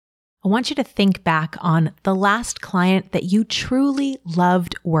I want you to think back on the last client that you truly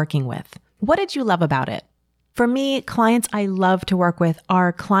loved working with. What did you love about it? For me, clients I love to work with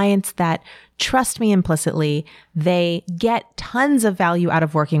are clients that trust me implicitly. They get tons of value out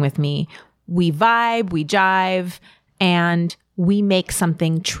of working with me. We vibe, we jive, and we make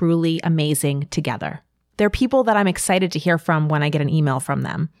something truly amazing together. They're people that I'm excited to hear from when I get an email from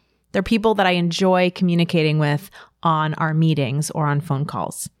them. They're people that I enjoy communicating with on our meetings or on phone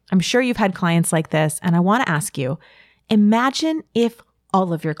calls. I'm sure you've had clients like this, and I want to ask you, imagine if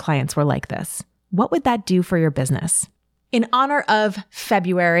all of your clients were like this. What would that do for your business? In honor of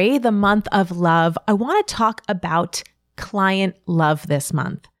February, the month of love, I want to talk about client love this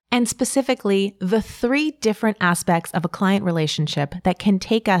month, and specifically the 3 different aspects of a client relationship that can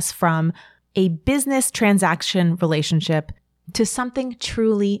take us from a business transaction relationship to something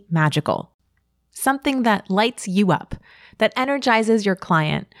truly magical, something that lights you up, that energizes your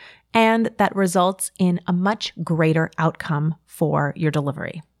client, and that results in a much greater outcome for your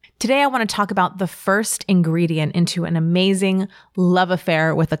delivery. Today, I want to talk about the first ingredient into an amazing love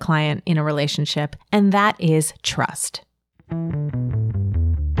affair with a client in a relationship, and that is trust.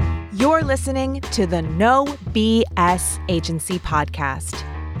 You're listening to the No BS Agency podcast.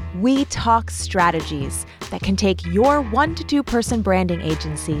 We talk strategies that can take your 1 to 2 person branding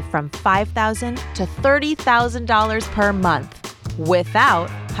agency from $5,000 to $30,000 per month without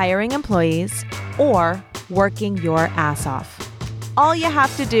hiring employees or working your ass off. All you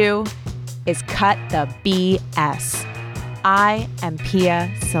have to do is cut the BS. I am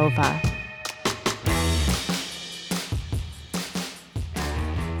Pia Silva.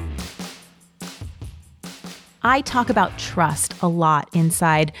 I talk about trust a lot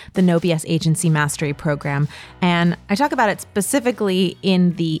inside the No BS Agency Mastery program, and I talk about it specifically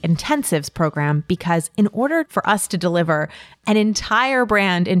in the intensives program because in order for us to deliver an entire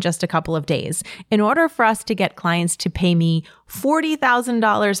brand in just a couple of days, in order for us to get clients to pay me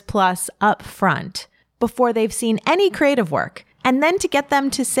 $40,000 plus up front before they've seen any creative work, and then to get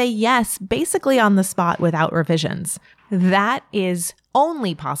them to say yes basically on the spot without revisions, that is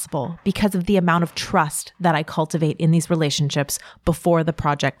only possible because of the amount of trust that I cultivate in these relationships before the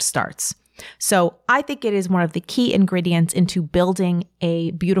project starts. So I think it is one of the key ingredients into building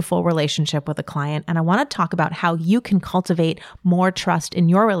a beautiful relationship with a client. And I want to talk about how you can cultivate more trust in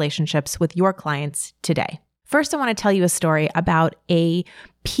your relationships with your clients today. First, I want to tell you a story about a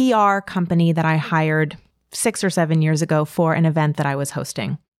PR company that I hired 6 or 7 years ago for an event that I was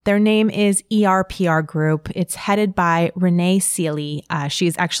hosting. Their name is ERPR Group. It's headed by Renee Seeley.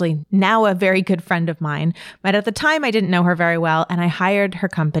 She's actually now a very good friend of mine, but at the time I didn't know her very well, and I hired her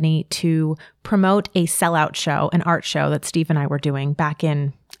company to promote a sellout show, an art show that Steve and I were doing back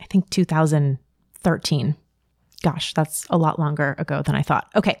in, I think, 2013. Gosh, that's a lot longer ago than I thought.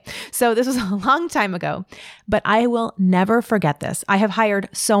 Okay, so this was a long time ago, but I will never forget this. I have hired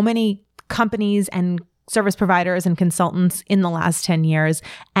so many companies and service providers and consultants in the last 10 years.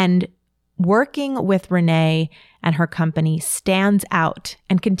 And working with Renee and her company stands out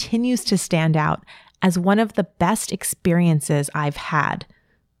and continues to stand out as one of the best experiences I've had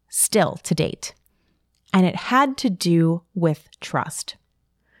still to date. And it had to do with trust.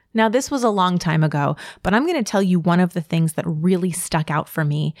 Now, this was a long time ago, but I'm going to tell you one of the things that really stuck out for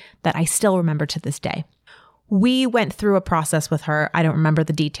me that I still remember to this day. We went through a process with her. I don't remember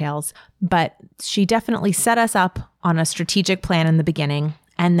the details, but she definitely set us up on a strategic plan in the beginning.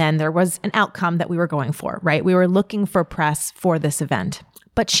 And then there was an outcome that we were going for, right? We were looking for press for this event,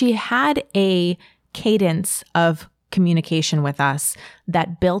 but she had a cadence of communication with us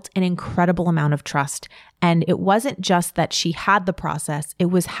that built an incredible amount of trust. And it wasn't just that she had the process, it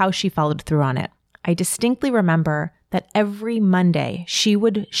was how she followed through on it. I distinctly remember that every Monday she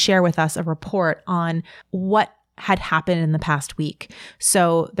would share with us a report on what had happened in the past week.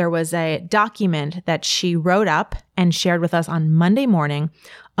 So there was a document that she wrote up and shared with us on Monday morning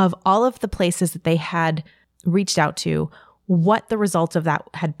of all of the places that they had reached out to, what the results of that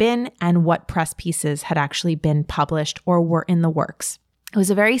had been, and what press pieces had actually been published or were in the works. It was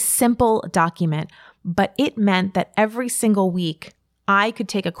a very simple document, but it meant that every single week I could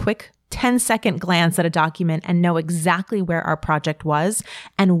take a quick 10-second glance at a document and know exactly where our project was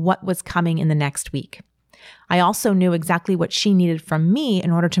and what was coming in the next week. I also knew exactly what she needed from me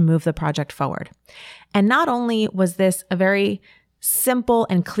in order to move the project forward. And not only was this a very simple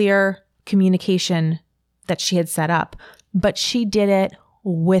and clear communication that she had set up, but she did it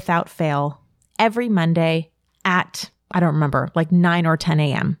without fail every Monday at, I don't remember, like 9 or 10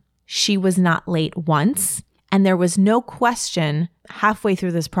 a.m. She was not late once. And there was no question halfway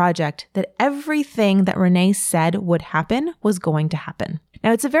through this project that everything that Renee said would happen was going to happen.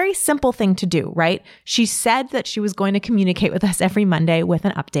 Now, it's a very simple thing to do, right? She said that she was going to communicate with us every Monday with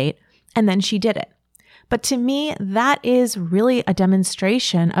an update, and then she did it. But to me, that is really a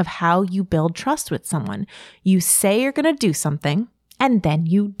demonstration of how you build trust with someone. You say you're going to do something, and then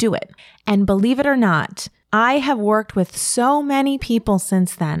you do it. And believe it or not, I have worked with so many people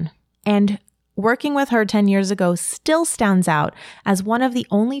since then, and working with her 10 years ago still stands out as one of the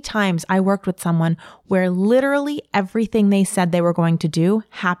only times I worked with someone where literally everything they said they were going to do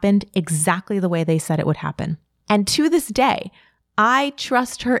happened exactly the way they said it would happen. And to this day, I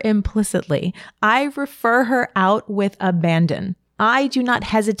trust her implicitly. I refer her out with abandon. I do not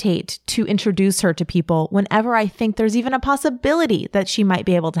hesitate to introduce her to people whenever I think there's even a possibility that she might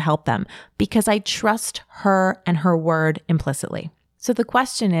be able to help them, because I trust her and her word implicitly. So the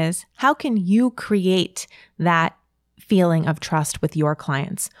question is, how can you create that feeling of trust with your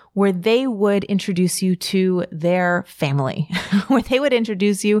clients where they would introduce you to their family, where they would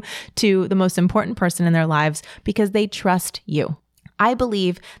introduce you to the most important person in their lives because they trust you? I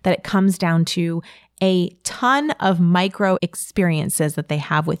believe that it comes down to a ton of micro experiences that they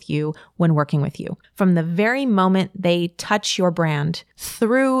have with you when working with you. From the very moment they touch your brand,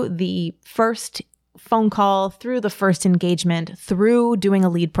 through the first phone call, through the first engagement, through doing a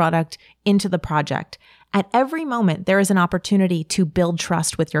lead product, into the project. At every moment, there is an opportunity to build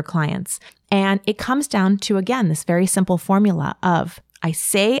trust with your clients. And it comes down to, again, this very simple formula of, I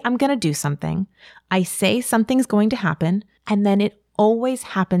say I'm going to do something, I say something's going to happen, and then it always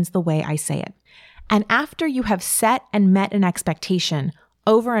happens the way I say it. And after you have set and met an expectation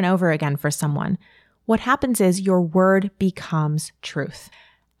over and over again for someone, what happens is your word becomes truth.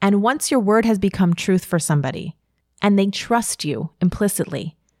 And once your word has become truth for somebody and they trust you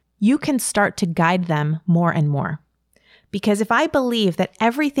implicitly, you can start to guide them more and more. Because if I believe that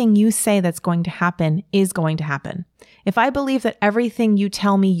everything you say that's going to happen is going to happen, if I believe that everything you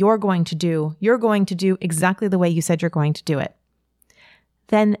tell me you're going to do exactly the way you said you're going to do it,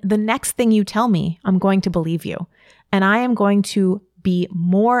 then the next thing you tell me, I'm going to believe you. And I am going to be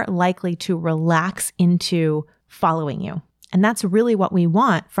more likely to relax into following you. And that's really what we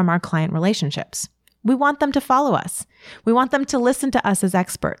want from our client relationships. We want them to follow us. We want them to listen to us as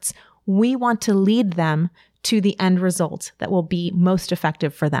experts. We want to lead them to the end result that will be most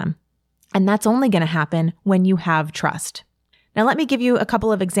effective for them. And that's only going to happen when you have trust. Now, let me give you a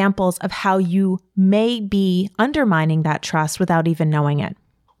couple of examples of how you may be undermining that trust without even knowing it.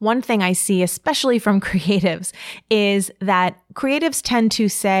 One thing I see, especially from creatives, is that creatives tend to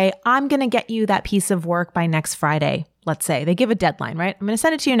say, I'm going to get you that piece of work by next Friday. Let's say they give a deadline, right? I'm going to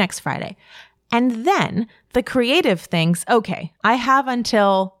send it to you next Friday. And then the creative thinks, okay, I have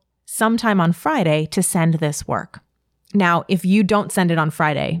until sometime on Friday to send this work. Now, if you don't send it on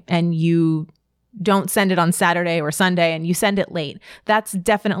Friday and you don't send it on Saturday or Sunday and you send it late, that's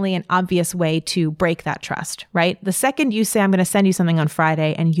definitely an obvious way to break that trust, right? The second you say, I'm going to send you something on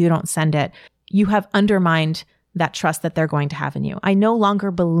Friday and you don't send it, you have undermined that trust that they're going to have in you. I no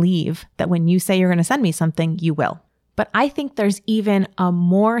longer believe that when you say you're going to send me something, you will. But I think there's even a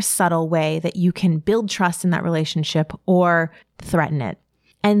more subtle way that you can build trust in that relationship or threaten it.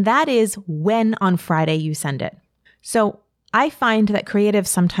 And that is when on Friday you send it. So I find that creatives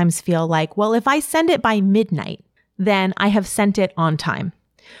sometimes feel like, well, if I send it by midnight, then I have sent it on time.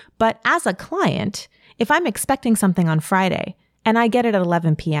 But as a client, if I'm expecting something on Friday and I get it at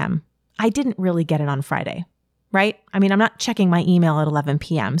 11 p.m., I didn't really get it on Friday, right? I mean, I'm not checking my email at 11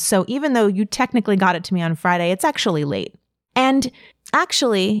 p.m. So even though you technically got it to me on Friday, it's actually late. And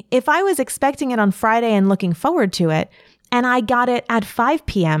actually, if I was expecting it on Friday and looking forward to it, and I got it at 5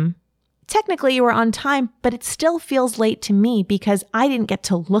 p.m., technically you were on time, but it still feels late to me because I didn't get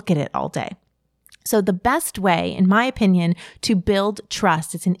to look at it all day. So the best way, in my opinion, to build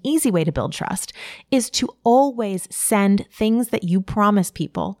trust, it's an easy way to build trust, is to always send things that you promise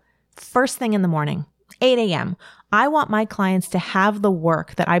people first thing in the morning, 8 a.m. I want my clients to have the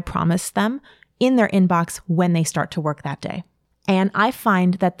work that I promised them in their inbox when they start to work that day. And I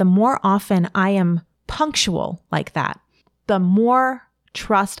find that the more often I am punctual like that, the more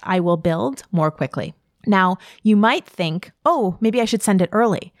trust I will build more quickly. Now, you might think, oh, maybe I should send it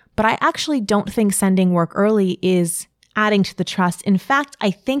early, but I actually don't think sending work early is adding to the trust. In fact,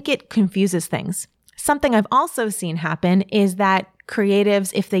 I think it confuses things. Something I've also seen happen is that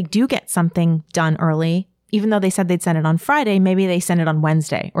creatives, if they do get something done early, even though they said they'd send it on Friday, maybe they send it on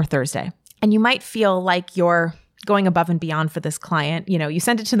Wednesday or Thursday. And you might feel like you're going above and beyond for this client. You know, you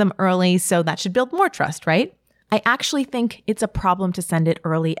sent it to them early, so that should build more trust, right? I actually think it's a problem to send it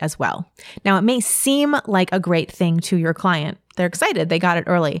early as well. Now, it may seem like a great thing to your client. They're excited, they got it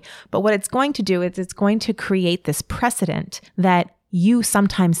early. But what it's going to do is it's going to create this precedent that you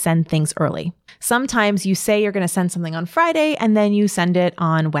sometimes send things early. Sometimes you say you're going to send something on Friday and then you send it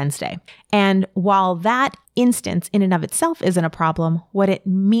on Wednesday. And while that instance in and of itself isn't a problem, what it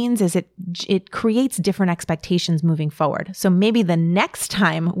means is it creates different expectations moving forward. So maybe the next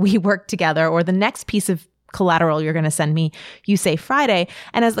time we work together or the next piece of collateral you're going to send me, you say Friday.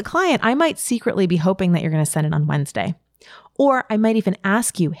 And as the client, I might secretly be hoping that you're going to send it on Wednesday. Or I might even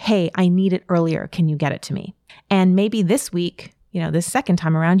ask you, hey, I need it earlier. Can you get it to me? And maybe this week, this second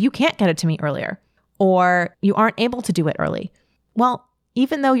time around, you can't get it to me earlier, or you aren't able to do it early. Well,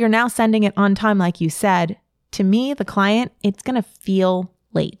 even though you're now sending it on time, like you said, to me, the client, it's going to feel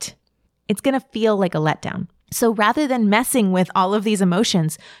late. It's going to feel like a letdown. So rather than messing with all of these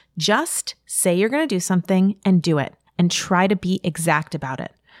emotions, just say you're going to do something and do it, and try to be exact about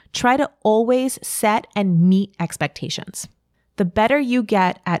it. Try to always set and meet expectations. The better you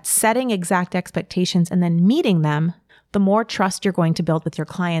get at setting exact expectations and then meeting them, the more trust you're going to build with your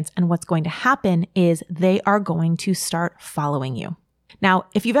clients. And what's going to happen is they are going to start following you. Now,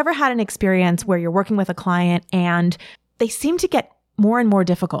 if you've ever had an experience where you're working with a client and they seem to get more and more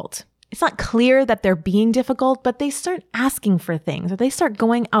difficult, it's not clear that they're being difficult, but they start asking for things, or they start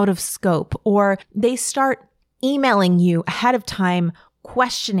going out of scope, or they start emailing you ahead of time,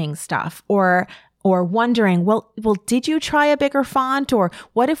 questioning stuff, or wondering, well, did you try a bigger font? Or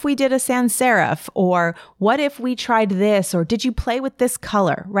what if we did a sans serif? Or what if we tried this? Or did you play with this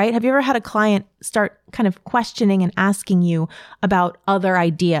color, right? Have you ever had a client start kind of questioning and asking you about other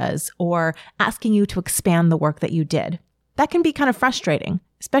ideas, or asking you to expand the work that you did? That can be kind of frustrating,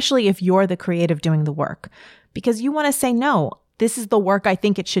 especially if you're the creative doing the work, because you want to say, no, this is the work I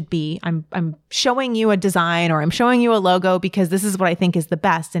think it should be. I'm showing you a design, or I'm showing you a logo because this is what I think is the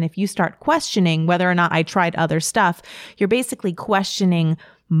best. And if you start questioning whether or not I tried other stuff, you're basically questioning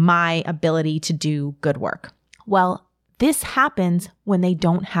my ability to do good work. Well, this happens when they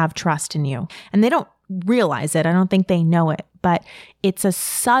don't have trust in you, and they don't realize it. I don't think they know it, but it's a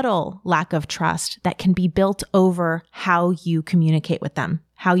subtle lack of trust that can be built over how you communicate with them,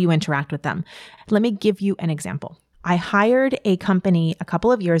 how you interact with them. Let me give you an example. I hired a company a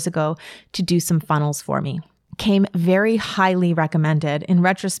couple of years ago to do some funnels for me. Came very highly recommended. In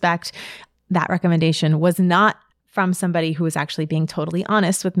retrospect, that recommendation was not from somebody who was actually being totally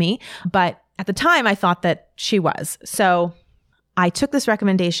honest with me, but at the time I thought that she was. So I took this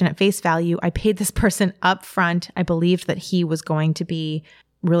recommendation at face value. I paid this person up front. I believed that he was going to be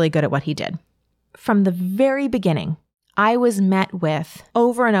really good at what he did. From the very beginning, I was met with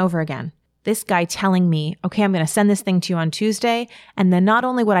over and over again, this guy telling me, okay, I'm going to send this thing to you on Tuesday. And then not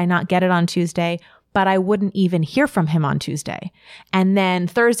only would I not get it on Tuesday, but I wouldn't even hear from him on Tuesday. And then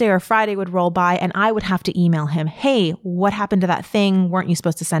Thursday or Friday would roll by and I would have to email him, hey, what happened to that thing? Weren't you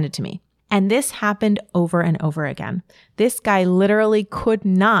supposed to send it to me? And this happened over and over again. This guy literally could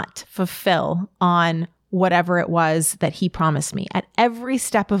not fulfill on whatever it was that he promised me at every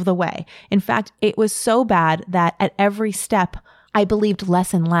step of the way. In fact, it was so bad that at every step, I believed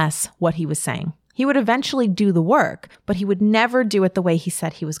less and less what he was saying. He would eventually do the work, but he would never do it the way he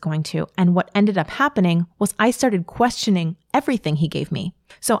said he was going to. And what ended up happening was I started questioning everything he gave me.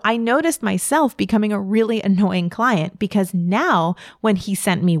 So I noticed myself becoming a really annoying client, because now when he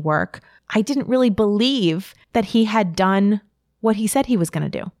sent me work, I didn't really believe that he had done what he said he was going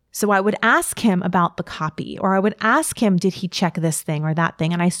to do. So I would ask him about the copy, or I would ask him, did he check this thing or that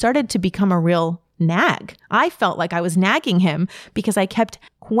thing? And I started to become a real nag. I felt like I was nagging him because I kept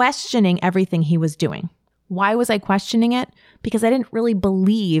questioning everything he was doing. Why was I questioning it? Because I didn't really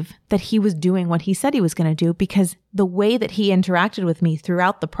believe that he was doing what he said he was going to do, because the way that he interacted with me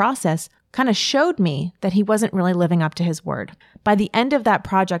throughout the process kind of showed me that he wasn't really living up to his word. By the end of that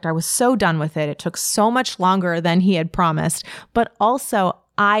project, I was so done with it. It took so much longer than he had promised, but also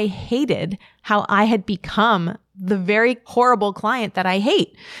I hated how I had become the very horrible client that I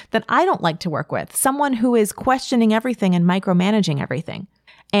hate, that I don't like to work with, someone who is questioning everything and micromanaging everything.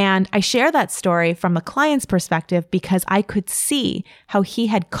 And I share that story from the client's perspective because I could see how he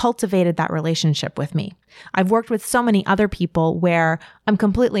had cultivated that relationship with me. I've worked with so many other people where I'm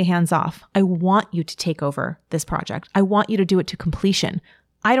completely hands off. I want you to take over this project. I want you to do it to completion.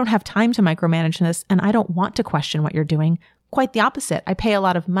 I don't have time to micromanage this, and I don't want to question what you're doing. Quite the opposite. I pay a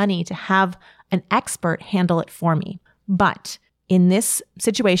lot of money to have an expert handle it for me. But in this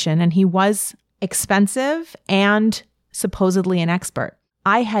situation, and he was expensive and supposedly an expert,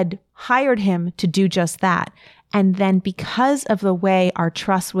 I had hired him to do just that. And then because of the way our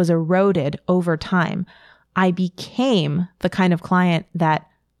trust was eroded over time, I became the kind of client that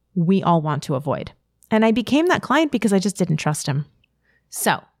we all want to avoid. And I became that client because I just didn't trust him.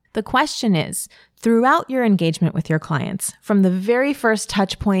 So The question is, throughout your engagement with your clients, from the very first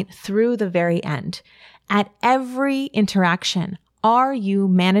touch point through the very end, at every interaction, are you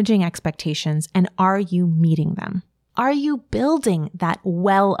managing expectations and are you meeting them? Are you building that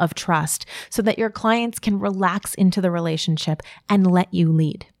well of trust so that your clients can relax into the relationship and let you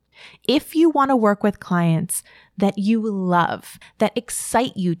lead? If you want to work with clients that you love, that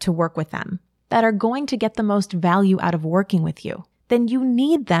excite you to work with them, that are going to get the most value out of working with you, then you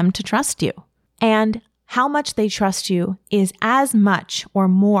need them to trust you. And how much they trust you is as much or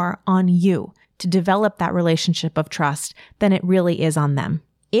more on you to develop that relationship of trust than it really is on them.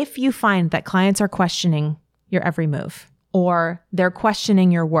 If you find that clients are questioning your every move, or they're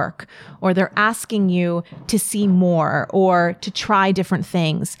questioning your work, or they're asking you to see more or to try different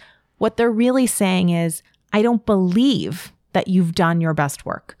things, what they're really saying is, I don't believe that you've done your best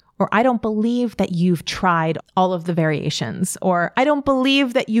work, or I don't believe that you've tried all of the variations, or I don't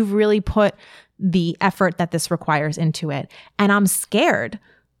believe that you've really put the effort that this requires into it. And I'm scared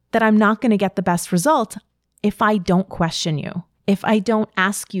that I'm not going to get the best result if I don't question you, if I don't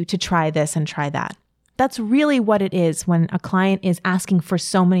ask you to try this and try that. That's really what it is when a client is asking for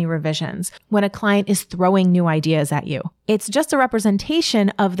so many revisions, when a client is throwing new ideas at you. It's just a representation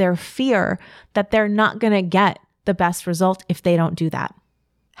of their fear that they're not going to get the best result if they don't do that.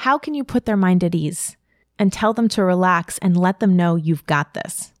 How can you put their mind at ease and tell them to relax and let them know you've got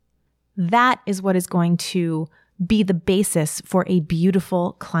this? That is what is going to be the basis for a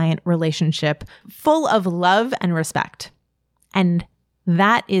beautiful client relationship full of love and respect. And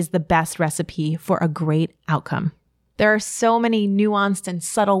that is the best recipe for a great outcome. There are so many nuanced and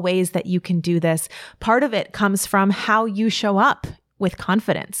subtle ways that you can do this. Part of it comes from how you show up with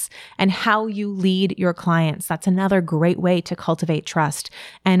confidence and how you lead your clients. That's another great way to cultivate trust.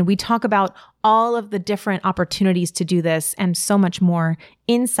 And we talk about all of the different opportunities to do this and so much more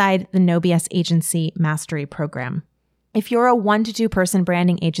inside the No BS Agency Mastery Program. If you're a 1 to 2 person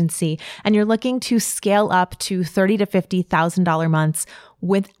branding agency and you're looking to scale up to $30,000 to $50,000 months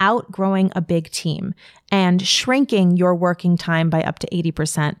without growing a big team and shrinking your working time by up to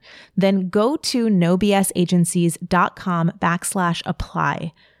 80%, then go to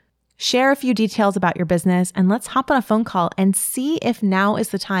nobsagencies.com/apply. Share a few details about your business and let's hop on a phone call and see if now is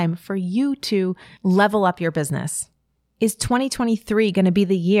the time for you to level up your business. Is 2023 going to be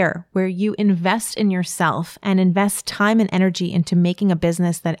the year where you invest in yourself and invest time and energy into making a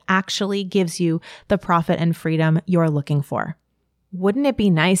business that actually gives you the profit and freedom you're looking for? Wouldn't it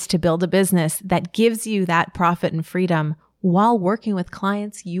be nice to build a business that gives you that profit and freedom while working with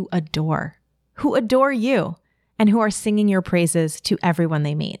clients you adore, who adore you, and who are singing your praises to everyone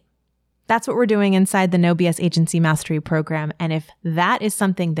they meet? That's what we're doing inside the No BS Agency Mastery Program. And if that is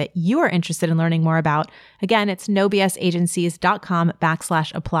something that you are interested in learning more about, again, it's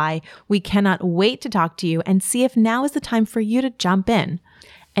nobsagencies.com/apply. We cannot wait to talk to you and see if now is the time for you to jump in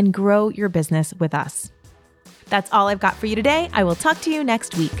and grow your business with us. That's all I've got for you today. I will talk to you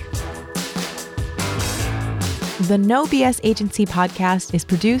next week. The No BS Agency podcast is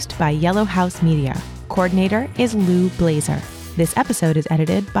produced by Yellow House Media. Coordinator is Lou Blazer. This episode is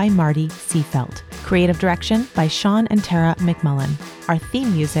edited by Marty Seafelt. Creative direction by Sean and Tara McMullen. Our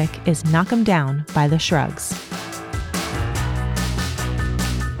theme music is Knock 'em Down by The Shrugs.